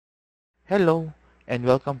Hello and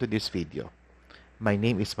welcome to this video. My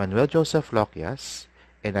name is Manuel Joseph Loquias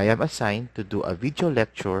and I am assigned to do a video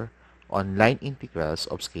lecture on line integrals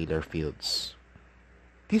of scalar fields.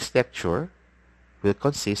 This lecture will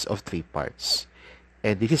consist of 3 parts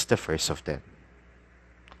and this is the first of them.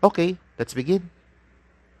 Okay, let's begin.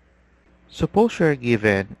 Suppose you are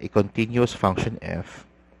given a continuous function f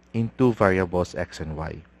in two variables x and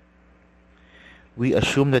y. We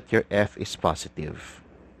assume that your f is positive.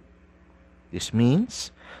 This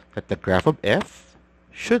means that the graph of f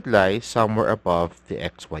should lie somewhere above the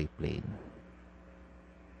xy plane.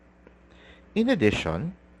 In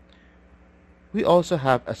addition, we also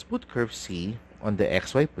have a smooth curve C on the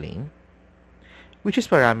xy plane, which is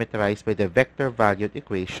parameterized by the vector-valued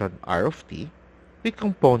equation r of t with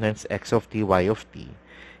components x of t, y of t,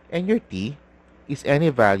 and your t is any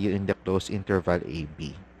value in the closed interval ab.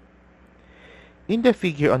 In the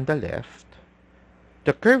figure on the left,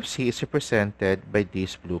 the curve C is represented by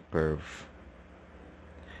this blue curve.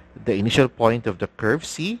 The initial point of the curve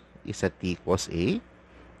C is at t equals a,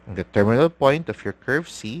 and the terminal point of your curve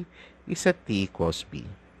C is at t equals b.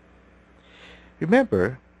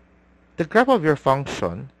 Remember, the graph of your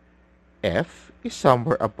function f is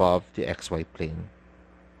somewhere above the xy plane.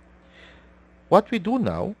 What we do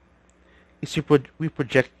now is we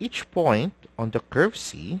project each point on the curve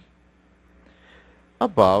C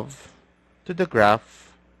above to the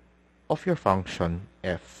graph of your function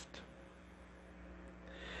f.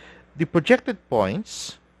 The projected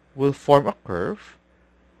points will form a curve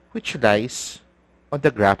which lies on the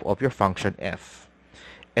graph of your function f,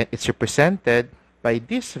 and it's represented by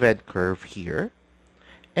this red curve here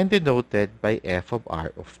and denoted by f of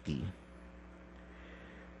r of t.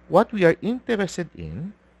 What we are interested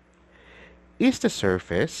in is the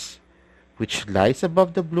surface which lies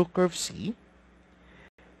above the blue curve C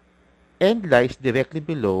and lies directly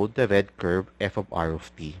below the red curve f of r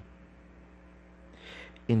of t.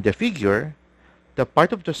 In the figure, the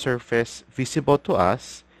part of the surface visible to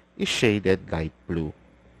us is shaded light blue.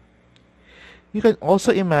 You can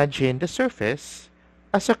also imagine the surface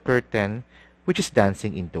as a curtain which is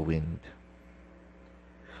dancing in the wind.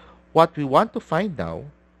 What we want to find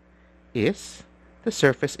now is the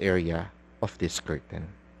surface area of this curtain.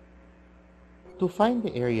 To find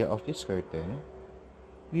the area of this curtain,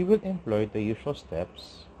 we will employ the usual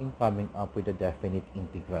steps in coming up with a definite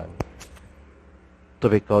integral. To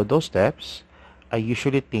recall those steps, I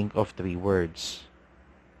usually think of 3 words: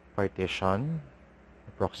 partition,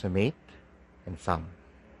 approximate, and sum.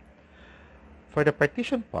 For the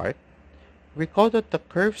partition part, recall that the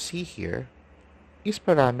curve C here is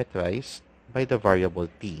parameterized by the variable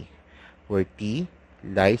t, where t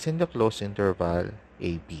lies in the closed interval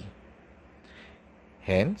ab.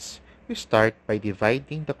 Hence, we start by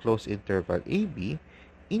dividing the closed interval ab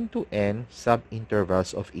into n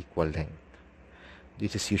subintervals of equal length.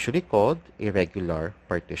 This is usually called a regular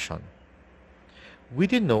partition. We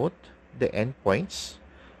denote the endpoints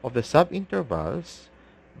of the subintervals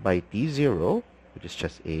by t0, which is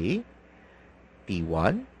just a,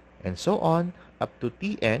 t1, and so on up to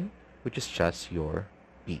tn, which is just your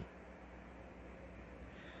p.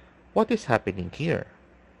 What is happening here?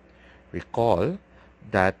 Recall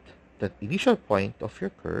that the initial point of your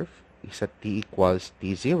curve is at t equals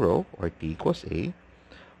t0 or t equals a,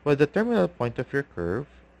 while the terminal point of your curve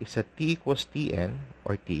is at t equals tn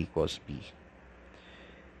or t equals b.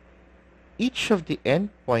 Each of the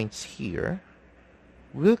endpoints here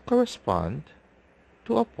will correspond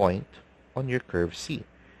to a point on your curve C.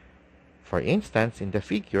 For instance, in the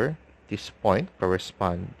figure, this point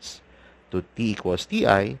corresponds to t equals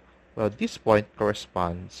ti, while this point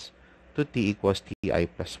corresponds to t equals ti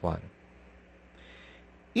plus 1.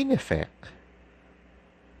 In effect,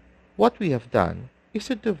 what we have done is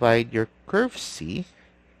to divide your curve C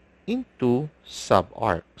into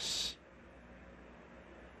subarcs.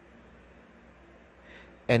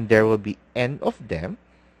 And there will be n of them,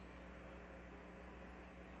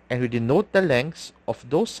 and we denote the lengths of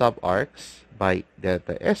those subarcs by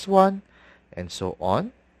delta S1 and so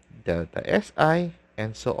on, delta Si,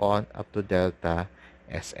 and so on up to delta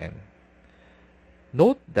Sn.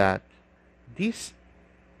 Note that these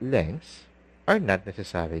lengths are not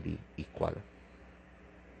necessarily equal.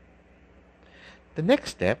 The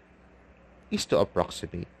next step is to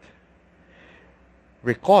approximate.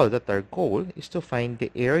 Recall that our goal is to find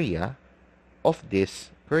the area of this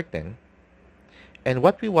curtain, and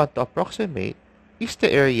what we want to approximate is the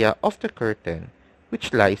area of the curtain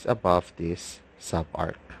which lies above this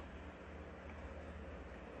subarc.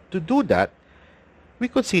 To do that, we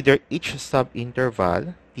consider each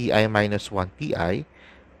subinterval ti minus 1 ti,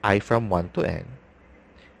 I from 1 to n,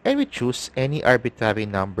 and we choose any arbitrary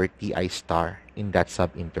number ti star in that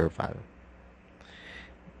subinterval.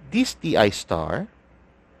 This ti star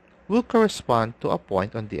will correspond to a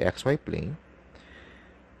point on the xy plane,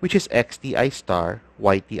 which is xti star,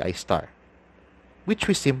 yti star, which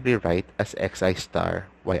we simply write as xi star,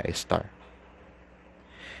 yi star.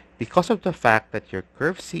 Because of the fact that your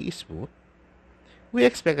curve C is smooth, we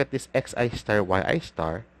expect that this xi star, yi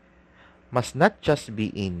star must not just be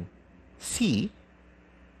in C,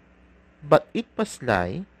 but it must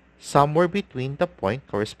lie somewhere between the point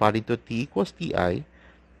corresponding to t equals ti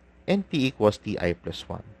and t equals ti plus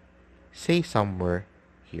 1. Say somewhere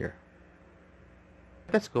here.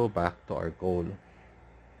 Let's go back to our goal.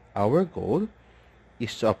 Our goal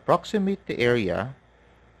is to approximate the area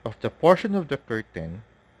of the portion of the curtain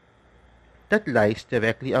that lies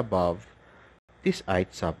directly above this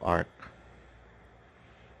ith subarc.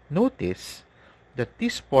 Notice that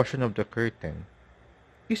this portion of the curtain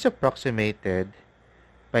is approximated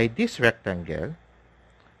by this rectangle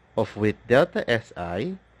of width delta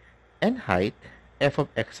Si and height f of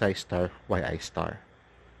xi star yi star.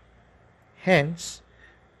 Hence,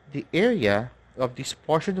 the area of this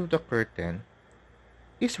portion of the curtain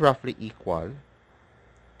is roughly equal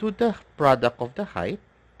to the product of the height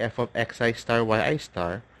f of xi star yi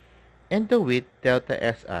star and the width delta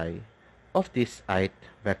Si of this ith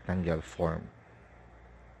rectangle form.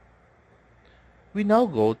 We now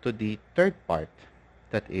go to the third part,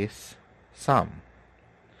 that is sum.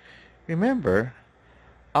 Remember,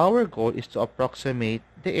 our goal is to approximate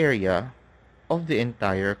the area of the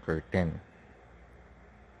entire curtain.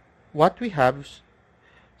 What we have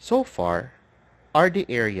so far are the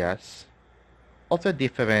areas of the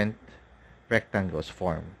different rectangles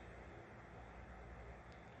formed.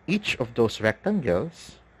 Each of those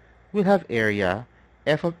rectangles will have area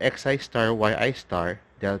f of xi star yi star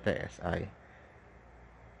delta Si.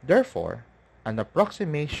 Therefore, an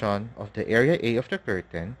approximation of the area A of the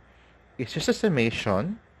curtain is just a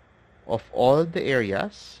summation of all the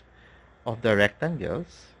areas of the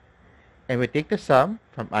rectangles, and we take the sum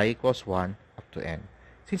from I equals 1 up to n,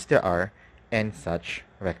 since there are n such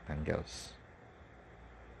rectangles.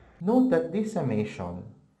 Note that this summation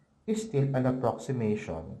is still an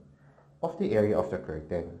approximation of the area of the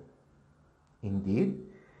curtain. Indeed,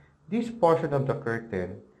 this portion of the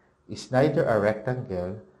curtain is neither a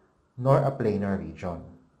rectangle nor a planar region.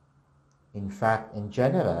 In fact, in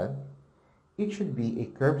general, it should be a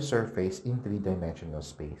curved surface in three-dimensional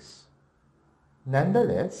space.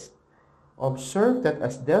 Nonetheless, observe that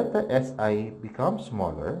as delta Si becomes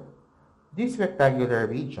smaller, this rectangular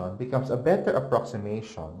region becomes a better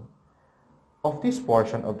approximation of this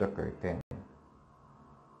portion of the curtain.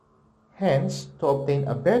 Hence, to obtain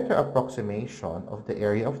a better approximation of the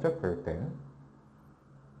area of the curtain,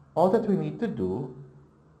 all that we need to do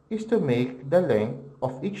is to make the length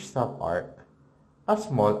of each subarc as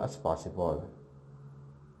small as possible.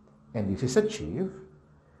 And this is achieved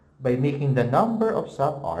by making the number of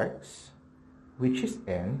subarcs, which is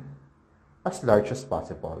n, as large as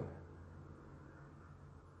possible.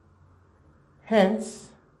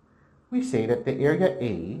 Hence, we say that the area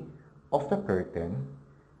A of the curtain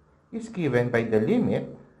is given by the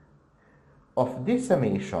limit of this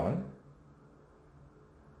summation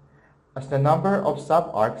as the number of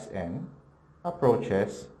subarcs n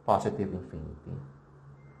approaches positive infinity,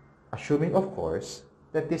 assuming, of course,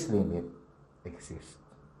 that this limit exists.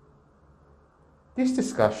 This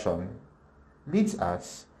discussion leads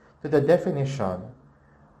us to the definition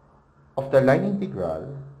of the line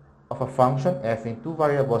integral of a function f in two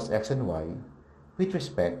variables x and y with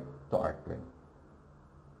respect to arc length.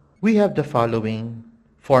 We have the following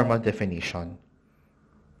formal definition.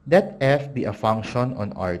 Let f be a function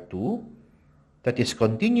on R2 that is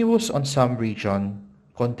continuous on some region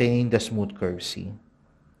containing the smooth curve C,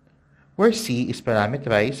 where C is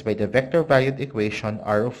parameterized by the vector-valued equation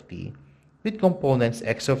R of t with components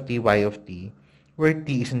x of t, y of t, where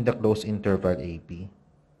t is in the closed interval AB.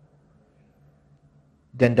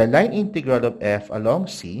 Then the line integral of f along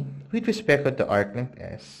C with respect to the arc length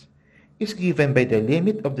S is given by the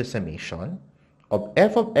limit of the summation of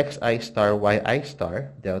f of xi star yi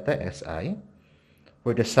star delta Si,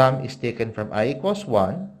 where the sum is taken from I equals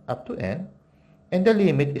 1 up to n, and the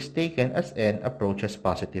limit is taken as n approaches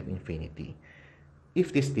positive infinity,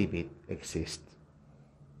 if this limit exists.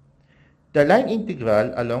 The line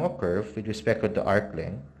integral along a curve with respect to the arc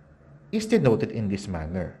length is denoted in this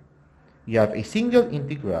manner. You have a single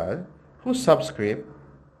integral whose subscript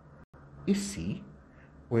is c,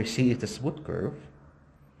 where c is the smooth curve,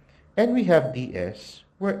 and we have ds,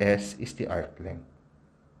 where s is the arc length.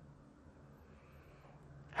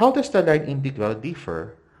 How does the line integral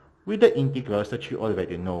differ with the integrals that you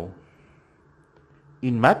already know.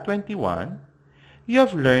 In Math 21, you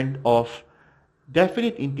have learned of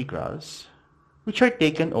definite integrals, which are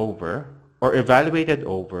taken over or evaluated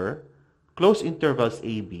over closed intervals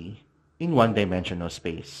AB in one-dimensional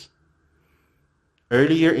space.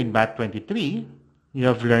 Earlier in Math 23, you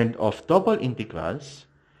have learned of double integrals,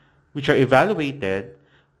 which are evaluated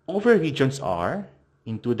over regions R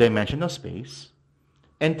in two-dimensional space,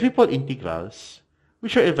 and triple integrals,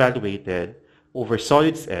 which are evaluated over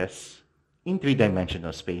solids S in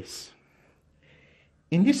three-dimensional space.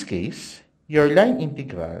 In this case, your line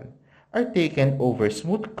integral are taken over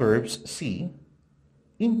smooth curves C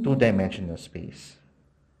in two-dimensional space.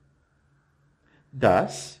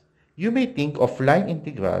 Thus, you may think of line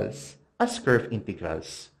integrals as curve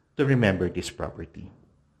integrals to remember this property.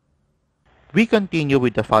 We continue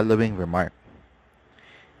with the following remark.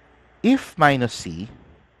 If minus C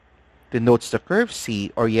denotes the curve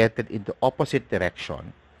C oriented in the opposite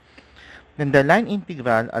direction, then the line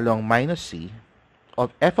integral along minus C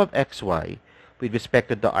of f of xy with respect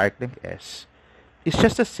to the arc length S is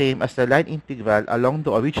just the same as the line integral along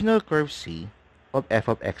the original curve C of f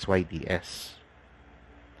of xy ds.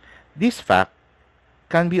 This fact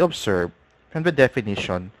can be observed from the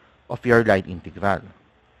definition of your line integral.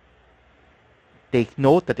 Take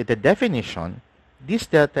note that in the definition, this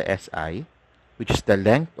delta Si, which is the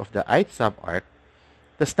length of the ith subarc,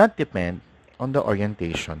 does not depend on the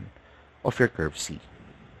orientation of your curve C.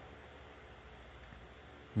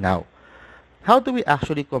 Now, how do we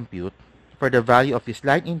actually compute for the value of this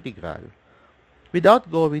line integral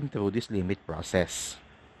without going through this limit process?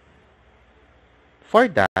 For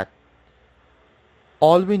that,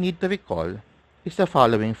 all we need to recall is the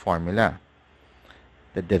following formula.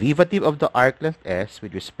 The derivative of the arc length S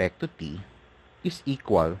with respect to t is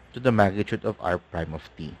equal to the magnitude of r prime of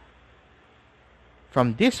t.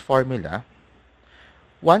 From this formula,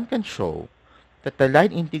 one can show that the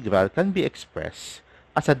line integral can be expressed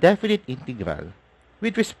as a definite integral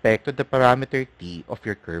with respect to the parameter t of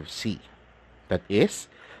your curve C. That is,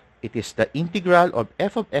 it is the integral of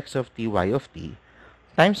f of x of t y of t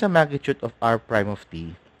times the magnitude of r prime of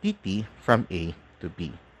t dt from A to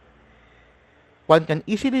B. One can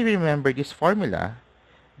easily remember this formula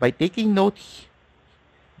by taking note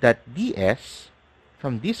that ds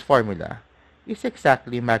from this formula is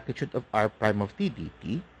exactly magnitude of r prime of t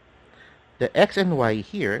dt. The x and y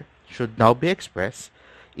here should now be expressed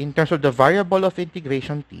in terms of the variable of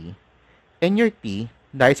integration t, and your t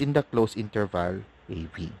lies in the closed interval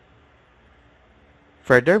AB.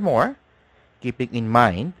 Furthermore, keeping in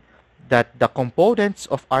mind that the components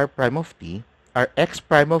of r prime of t are x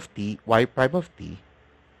prime of t, y prime of t,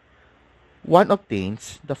 one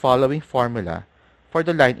obtains the following formula for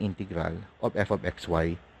the line integral of f of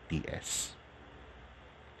xy ds.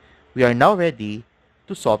 We are now ready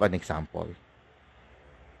to solve an example.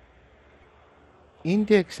 In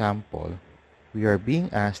the example, we are being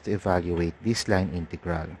asked to evaluate this line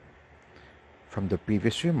integral. From the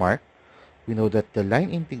previous remark, we know that the line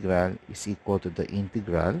integral is equal to the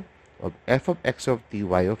integral of f of x of t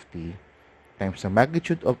y of t times the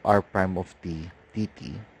magnitude of r prime of t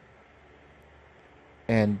dt.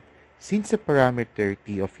 And since the parameter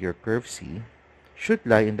t of your curve C should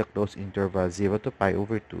lie in the closed interval 0 to pi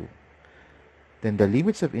over 2, then the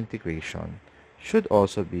limits of integration should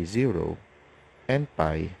also be 0 and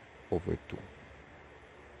pi over 2.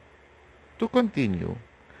 To continue,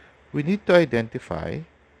 we need to identify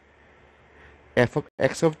f of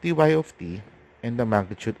x of t y of t and the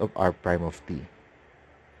magnitude of r prime of t.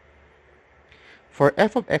 For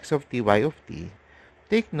f of x of t y of t,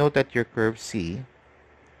 take note that your curve C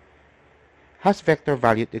has vector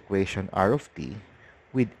valued equation r of t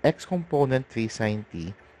with x component 3 sine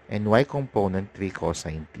t and y component 3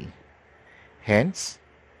 cosine t. Hence,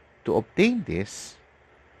 to obtain this,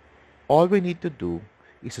 all we need to do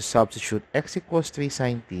is to substitute x equals 3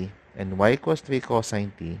 sine t and y equals 3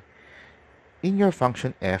 cosine t in your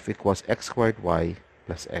function f equals x squared y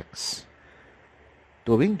plus x.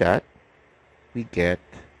 Doing that, we get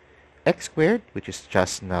x squared, which is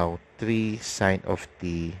just now 3 sine of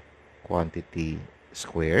t quantity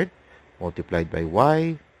squared, multiplied by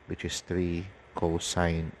y, which is 3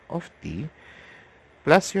 cosine of t,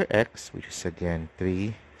 plus your x, which is again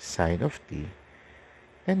 3 sine of t,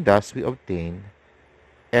 and thus we obtain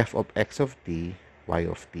f of x of t, y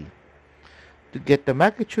of t. To get the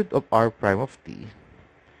magnitude of r prime of t,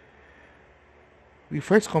 we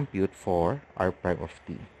first compute for r prime of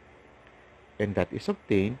t, and that is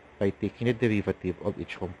obtained by taking the derivative of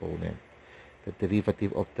each component. The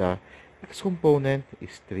derivative of the x component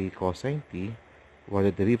is 3 cosine t, while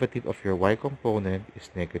the derivative of your y component is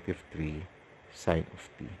negative 3 sine of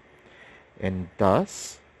t. And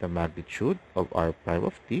thus, the magnitude of r prime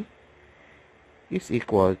of t is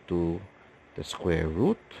equal to the square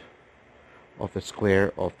root of the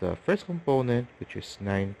square of the first component, which is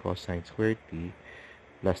 9 cosine squared t,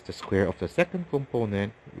 plus the square of the second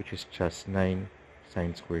component, which is just 9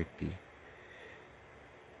 sine squared t.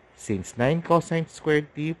 Since 9 cosine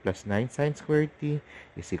squared t plus 9 sine squared t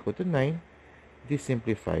is equal to 9, this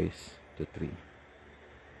simplifies to 3.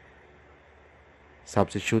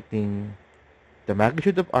 Substituting the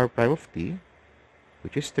magnitude of r prime of t,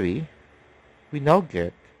 which is 3, we now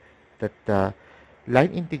get that the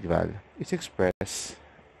line integral is expressed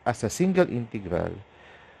as a single integral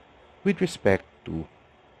with respect to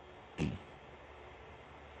t.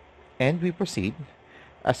 And we proceed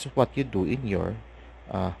as what you do in your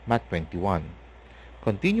Math 21.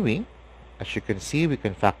 Continuing, as you can see, we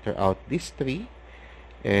can factor out these 3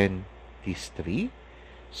 and these 3.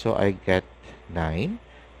 So I get 9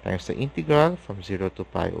 times the integral from 0 to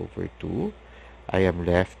pi over 2. I am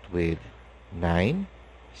left with 9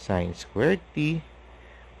 sine squared t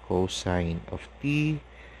cosine of t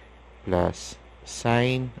plus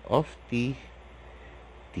sine of t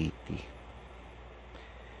dt.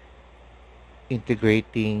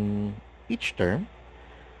 Integrating each term,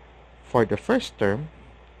 for the first term,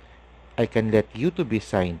 I can let u to be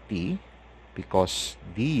sine t because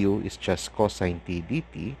du is just cosine t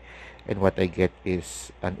dt, and what I get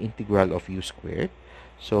is an integral of u squared.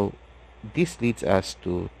 So this leads us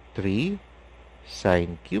to 3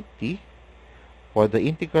 sine cube t, while the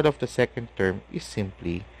integral of the second term is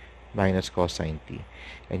simply minus cosine t.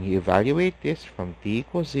 And you evaluate this from t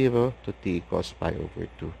equals 0 to t equals pi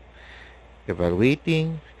over 2.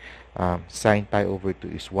 Evaluating, sine pi over 2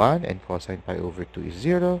 is 1 and cosine pi over 2 is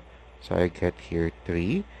 0. So I get here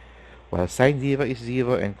 3, while sine 0 is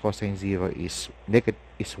 0 and cosine 0 is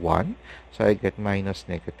 1. So I get minus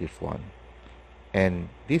negative 1. And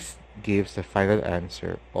this gives the final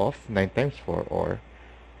answer of 9 times 4, or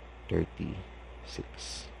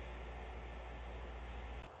 36.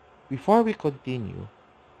 Before we continue,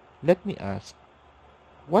 let me ask,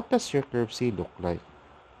 what does your curve C look like?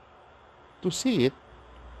 To see it,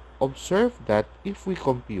 observe that if we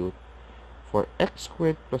compute for x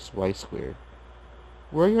squared plus y squared,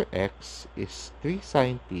 where your x is 3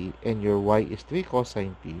 sine t and your y is 3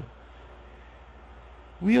 cosine t,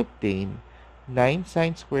 we obtain 9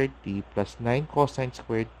 sine squared t plus 9 cosine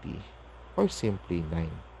squared t, or simply 9.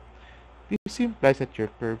 This implies that your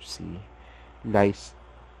curve C lies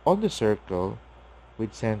on the circle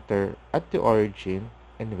with center at the origin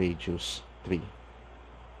and radius 3.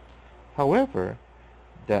 However,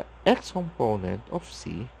 the x component of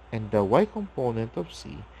C and the y component of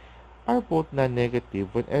C are both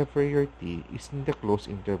non-negative whenever your t is in the closed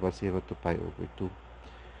interval 0 to pi over 2.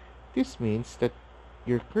 This means that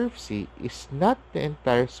your curve C is not the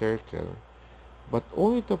entire circle, but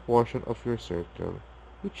only the portion of your circle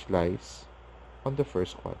which lies on the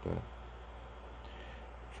first quadrant.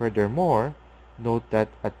 Furthermore, note that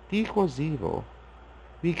at t equals 0,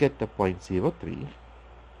 we get the point 03,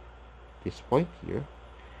 this point here,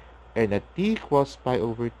 and at t equals pi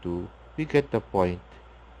over 2, we get the point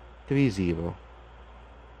 30,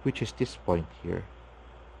 which is this point here.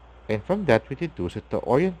 And from that, we deduce that the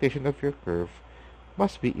orientation of your curve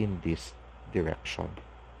must be in this direction.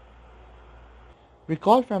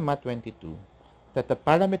 Recall from Math 22 that the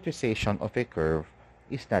parametrization of a curve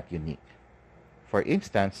is not unique. For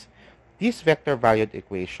instance, this vector-valued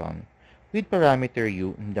equation with parameter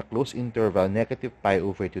u in the closed interval negative pi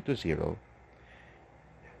over 2 to 0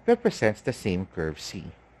 represents the same curve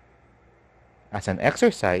C. As an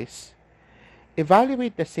exercise,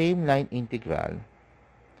 evaluate the same line integral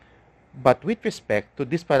but with respect to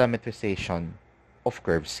this parametrization of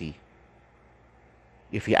curve C.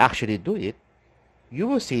 If you actually do it, you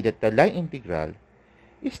will see that the line integral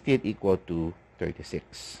is still equal to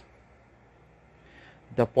 36.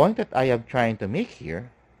 The point that I am trying to make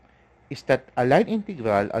here is that a line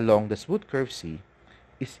integral along the smooth curve C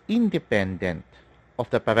is independent of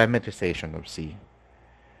the parametrization of C.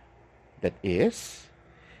 That is,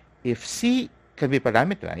 if C can be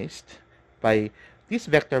parameterized by this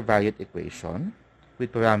vector-valued equation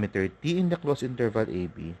with parameter t in the closed interval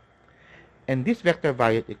AB, and this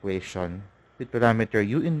vector-valued equation with parameter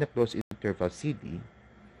u in the closed interval CD,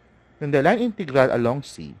 then the line integral along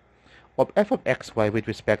C of f of xy with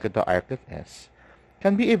respect to the arc of S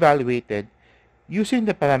can be evaluated using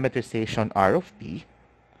the parametrization r of t,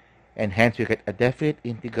 and hence we get a definite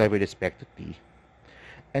integral with respect to t.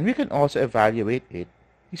 And we can also evaluate it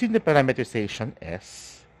using the parametrization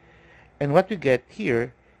S, And what we get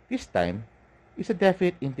here, this time, is a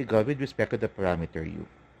definite integral with respect to the parameter u.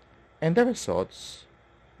 And the results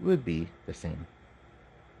will be the same.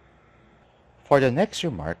 For the next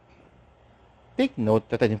remark, take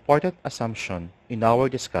note that an important assumption in our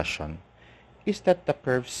discussion is that the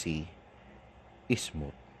curve C is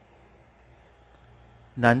smooth.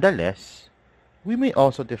 Nonetheless, we may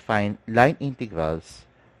also define line integrals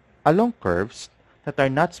along curves that are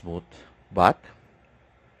not smooth but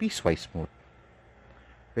piecewise smooth.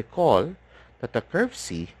 Recall that the curve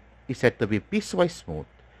C is said to be piecewise smooth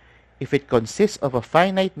if it consists of a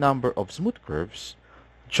finite number of smooth curves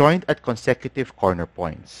joined at consecutive corner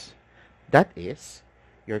points. That is,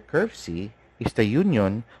 your curve C is the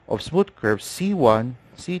union of smooth curves C1,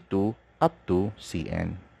 C2, up to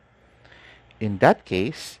Cn. In that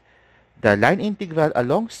case, the line integral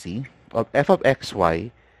along C of f of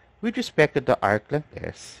xy with respect to the arc length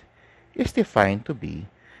s is defined to be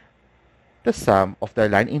the sum of the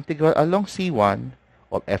line integral along C1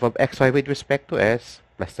 of f of xy with respect to s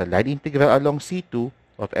plus the line integral along C2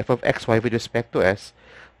 of f of xy with respect to s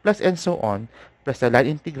plus and so on plus the line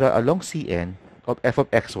integral along Cn of f of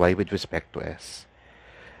xy with respect to s.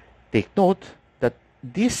 Take note that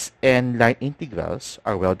these n line integrals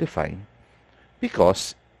are well defined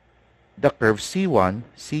because the curves C1,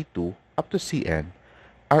 C2, up to Cn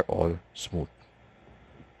are all smooth.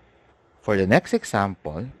 For the next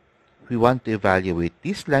example, we want to evaluate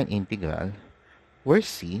this line integral where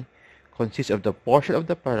C consists of the portion of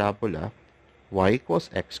the parabola y equals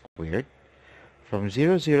x squared from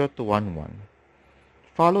 0, 0 to 1, 1,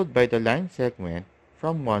 followed by the line segment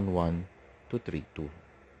from 1, 1 to 3, 2.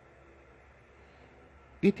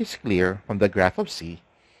 It is clear from the graph of C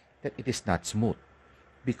that it is not smooth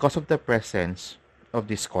because of the presence of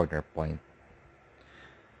this corner point.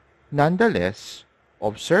 Nonetheless,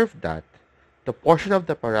 observe that the portion of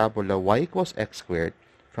the parabola y equals x squared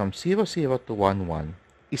from 0, 0 to 1, 1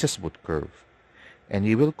 is a smooth curve, and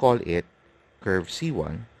we will call it curve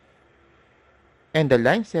C1, and the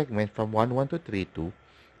line segment from 1, 1 to 3, 2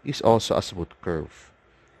 is also a smooth curve,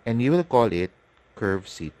 and we will call it curve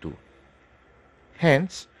C2.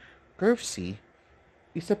 Hence, curve C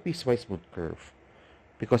is a piecewise smooth curve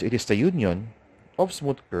because it is the union of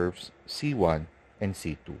smooth curves C1 and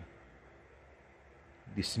C2.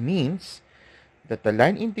 This means that the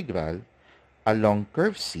line integral along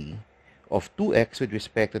curve C of 2x with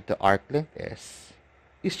respect to the arc length s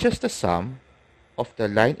is just the sum of the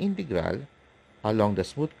line integral along the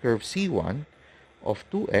smooth curve C1 of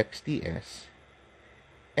 2x ds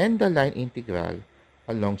and the line integral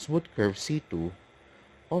along smooth curve C2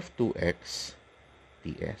 of 2x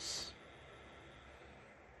ds.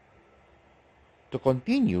 To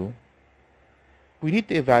continue, we need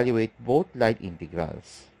to evaluate both line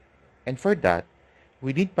integrals, and for that,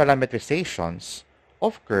 we need parametrizations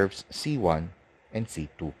of curves C1 and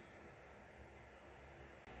C2.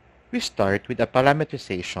 We start with a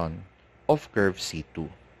parametrization of curve C2,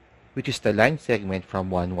 which is the line segment from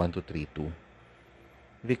 1, 1 to 3, 2.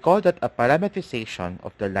 Recall that a parametrization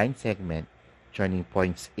of the line segment joining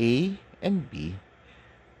points A and B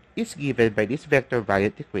is given by this vector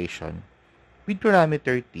variant equation with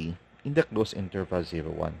parameter t in the closed interval 0,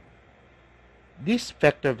 1. This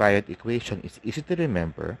vector variant equation is easy to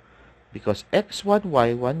remember because x1,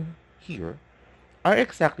 y1 here are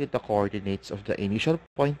exactly the coordinates of the initial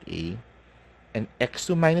point A, and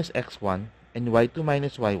x2 minus x1 and y2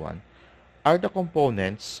 minus y1 are the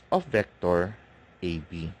components of vector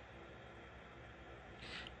AB.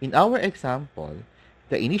 In our example,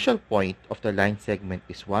 the initial point of the line segment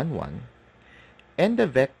is 1, 1, and the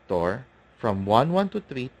vector from 1, 1 to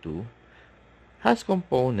 3, 2 has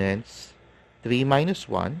components 3 minus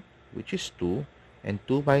 1, which is 2, and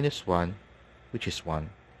 2 minus 1, which is 1.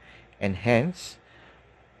 And hence,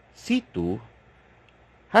 C2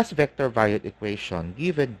 has vector variant equation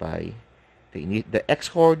given by the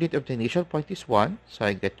x-coordinate of the initial point is 1, so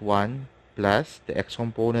I get 1 plus the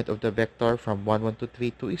x-component of the vector from 1, 1 to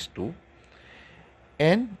 3, 2 is 2,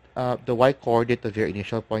 and the y-coordinate of your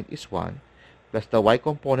initial point is 1, plus the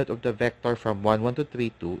y-component of the vector from 1, 1 to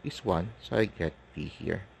 3, 2 is 1, so I get t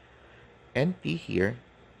here. And t here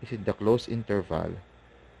is in the closed interval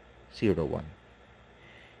 0, 1.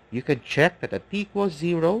 You can check that at t equals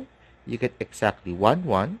 0, you get exactly 1,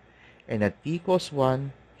 1, and at t equals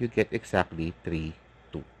 1, you get exactly 3,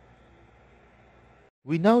 2.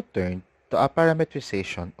 We now turn to a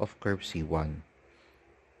parametrization of curve C1,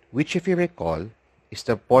 which, if you recall, is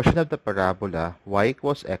the portion of the parabola y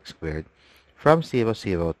equals x squared from 0,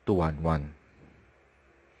 0 to 1, 1.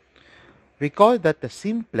 Recall that the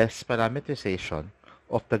simplest parametrization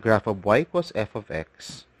of the graph of y equals f of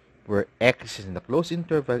x, where x is in the closed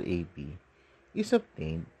interval AB, is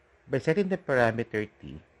obtained by setting the parameter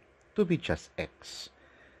t to be just x.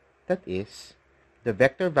 That is, the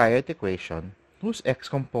vector-variant equation whose x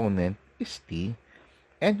component is t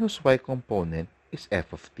and whose y component is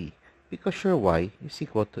f of t, because your y is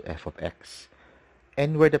equal to f of x.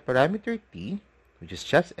 And where the parameter t, which is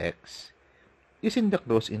just x, is in the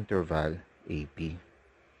closed interval AB.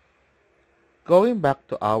 Going back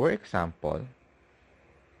to our example,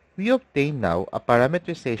 we obtain now a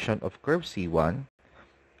parameterization of curve C1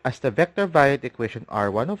 as the vector-variant equation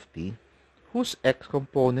R1 of t, whose x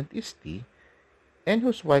component is t, and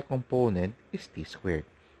whose y component is t squared,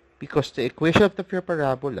 because the equation of the pure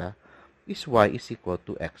parabola is y is equal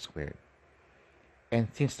to x squared. And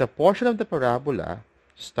since the portion of the parabola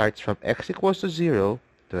starts from x equals to 0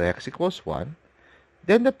 to x equals 1,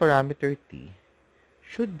 then the parameter t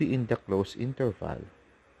should be in the closed interval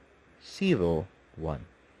 0, 1.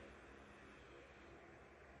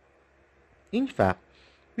 In fact,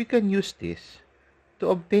 we can use this to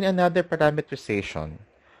obtain another parameterization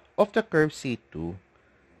of the curve C2,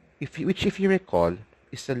 which, if you recall,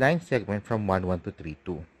 is the line segment from 1, 1 to 3,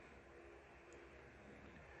 2.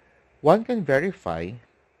 One can verify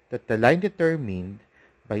that the line determined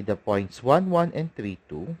by the points 1, 1 and 3,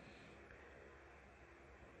 2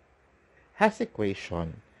 has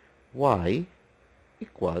equation y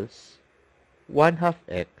equals 1 half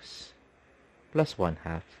x plus 1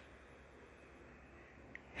 half.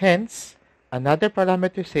 Hence, another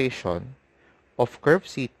parameterization of curve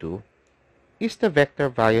C2 is the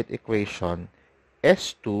vector-variant equation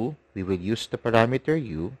S2, we will use the parameter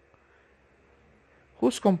u,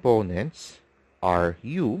 whose components are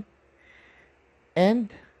u, and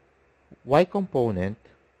y component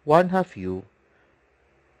 1 half u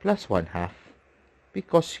plus 1 half,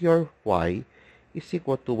 because your y is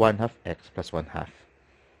equal to 1 half x plus 1 half.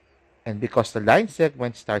 And because the line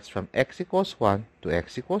segment starts from x equals 1 to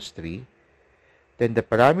x equals 3, then the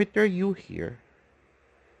parameter u here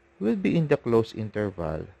will be in the closed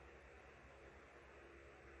interval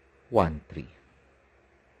 1, 3.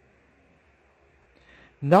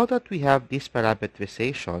 Now that we have these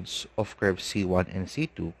parameterizations of curves C1 and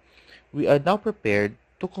C2, we are now prepared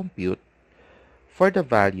to compute for the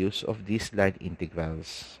values of these line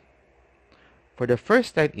integrals. For the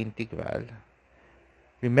first line integral,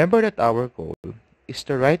 remember that our goal is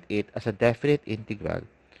to write it as a definite integral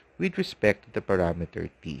with respect to the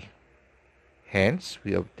parameter t. Hence,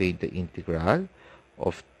 we obtain the integral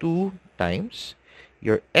of 2 times,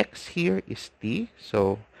 your x here is t,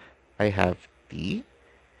 so I have t.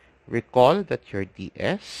 Recall that your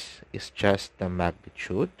ds is just the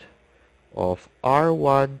magnitude of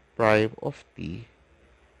r1 prime of t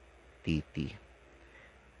dt.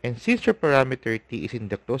 And since your parameter t is in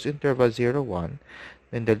the closed interval 0, 1,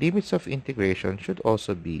 then the limits of integration should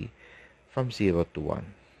also be from 0 to 1.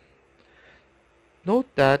 Note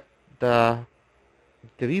that the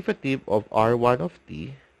derivative of r1 of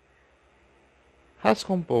t has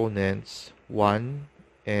components 1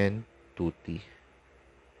 and 2t,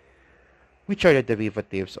 which are the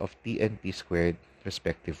derivatives of t and t squared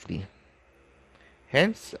respectively.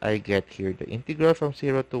 Hence, I get here the integral from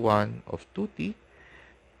 0 to 1 of 2t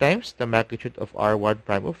times the magnitude of r1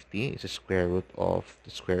 prime of t is the square root of the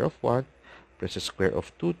square of 1 plus the square of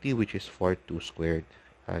 2t, which is 4/2 squared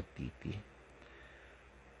dt.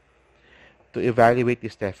 To evaluate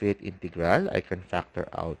this definite integral, I can factor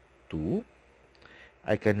out 2.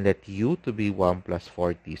 I can let u to be 1 plus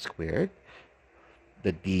 4t squared.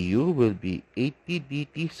 The du will be 8t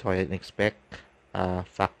dt, so I can expect a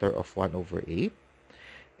factor of 1 over 8.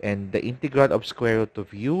 And the integral of square root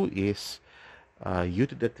of u is u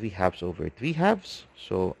to the 3 halves over 3 halves.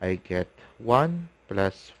 So I get 1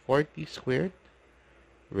 plus 4t squared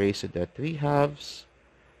raised to the 3 halves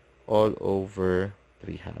all over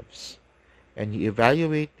 3 halves. And you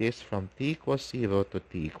evaluate this from t equals 0 to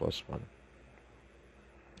t equals 1.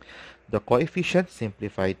 The coefficients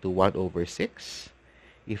simplify to 1 over 6.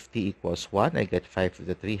 If t equals 1, I get 5 to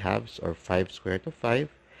the 3 halves, or 5 squared of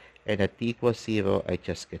 5. And at t equals 0, I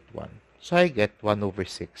just get 1. So I get 1 over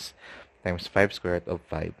 6 times 5 squared of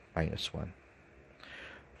 5 minus 1.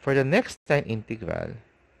 For the next line integral,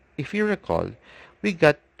 if you recall, we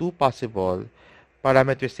got two possible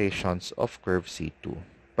parameterizations of curve C2.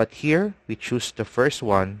 But here, we choose the first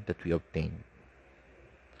one that we obtained.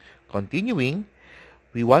 Continuing,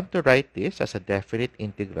 we want to write this as a definite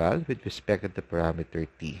integral with respect to the parameter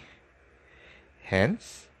t.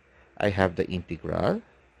 Hence, I have the integral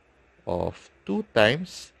of 2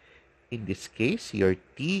 times, in this case, your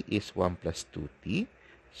t is 1 plus 2t.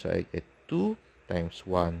 So I get 2 times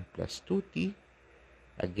 1 plus 2t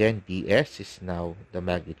Again, ds is now the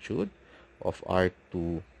magnitude of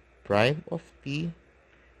r2 prime of t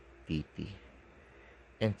dt.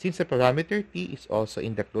 And since the parameter t is also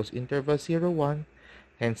in the closed interval 0, 1,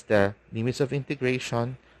 hence the limits of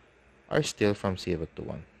integration are still from 0 to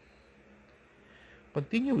 1.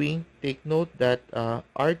 Continuing, take note that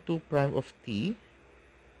r2 prime of t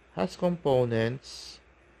has components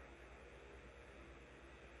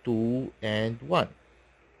 2 and 1.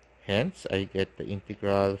 Hence, I get the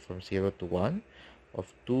integral from 0 to 1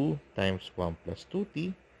 of 2 times 1 plus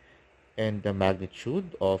 2t, and the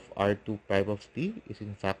magnitude of r2 prime of t is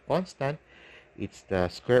in fact constant. It's the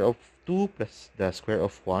square of 2 plus the square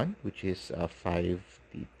of 1, which is 5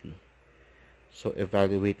 dt. So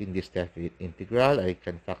evaluating this definite integral, I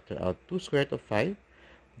can factor out 2 square root of 5.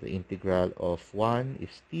 The integral of 1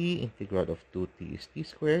 is t, integral of 2t is t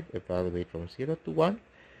squared. Evaluate from 0 to 1.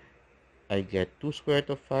 I get 2 square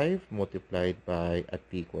root of 5 multiplied by at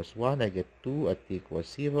t equals 1. I get 2, at t equals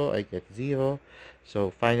 0. I get 0.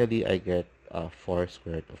 So finally, I get 4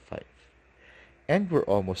 square root of 5. And we're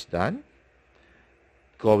almost done.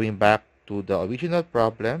 Going back to the original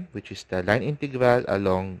problem, which is the line integral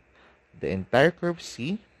along the entire curve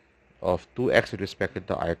C of 2x with respect to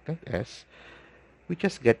the arc length S, we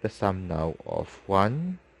just get the sum now of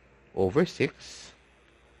 1 over 6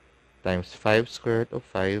 times 5 square root of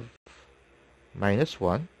 5 minus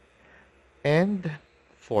 1 and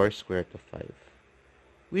 4 square root of 5,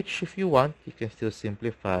 which if you want, you can still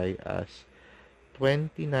simplify as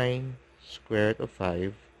 29 square root of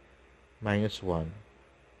 5 minus 1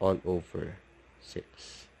 all over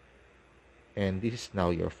 6. And this is now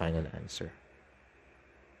your final answer.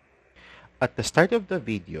 At the start of the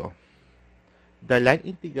video, the line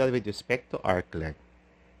integral with respect to arc length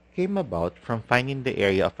came about from finding the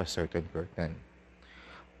area of a certain curtain.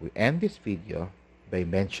 We end this video by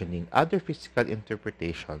mentioning other physical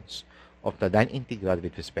interpretations of the line integral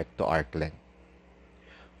with respect to arc length.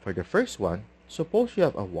 For the first one, suppose you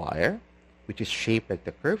have a wire which is shaped like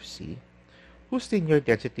the curve C, whose linear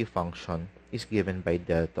density function is given by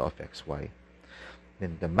delta of xy.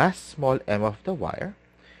 Then the mass small m of the wire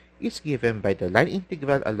is given by the line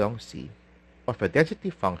integral along C of a density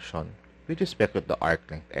function with respect to the arc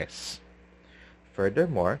length S.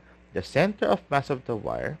 Furthermore, the center of mass of the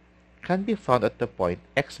wire can be found at the point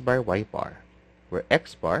x bar y bar, where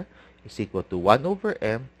x bar is equal to 1 over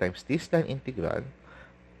m times this line integral,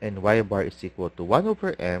 and y bar is equal to 1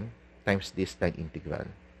 over m times this line integral.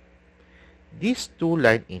 These two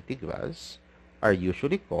line integrals are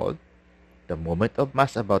usually called the moment of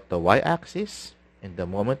mass about the y-axis and the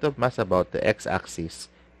moment of mass about the x-axis,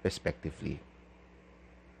 respectively.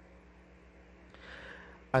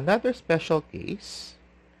 Another special case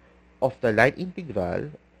of the line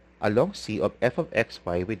integral along C of f of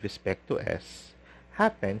xy with respect to s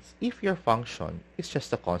happens if your function is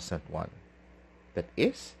just a constant one. That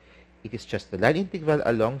is, it is just the line integral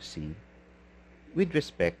along C with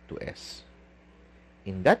respect to s.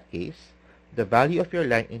 In that case, the value of your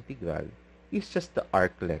line integral is just the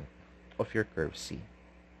arc length of your curve C.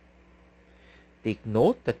 Take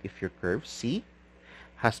note that if your curve C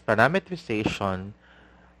has parameterization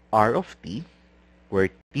r of t, where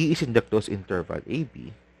t is in the closed interval ab,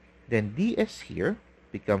 then ds here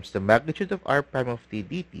becomes the magnitude of r prime of t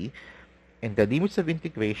dt, and the limits of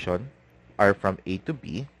integration are from a to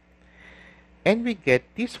b, and we get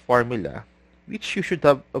this formula which you should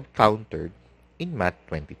have encountered in Math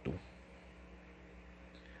 22.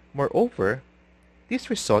 Moreover, this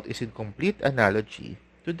result is in complete analogy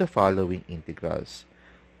to the following integrals: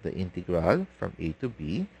 the integral from a to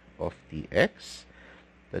b of dx,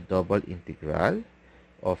 the double integral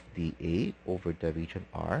of dA over the region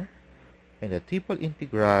R, and the triple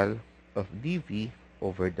integral of dV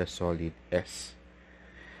over the solid S.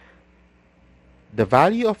 The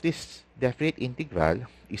value of this definite integral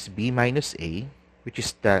is b minus a, which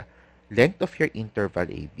is the length of your interval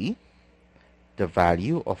AB. The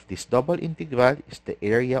value of this double integral is the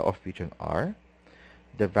area of region R.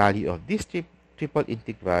 The value of this triple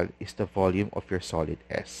integral is the volume of your solid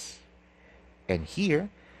S. And here,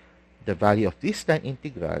 the value of this line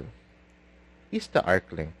integral is the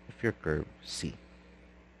arc length of your curve C.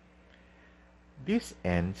 This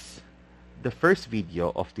ends the first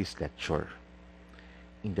video of this lecture.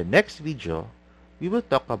 In the next video, we will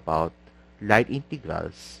talk about line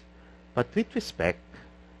integrals, but with respect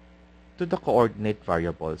to the coordinate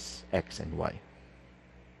variables x and y.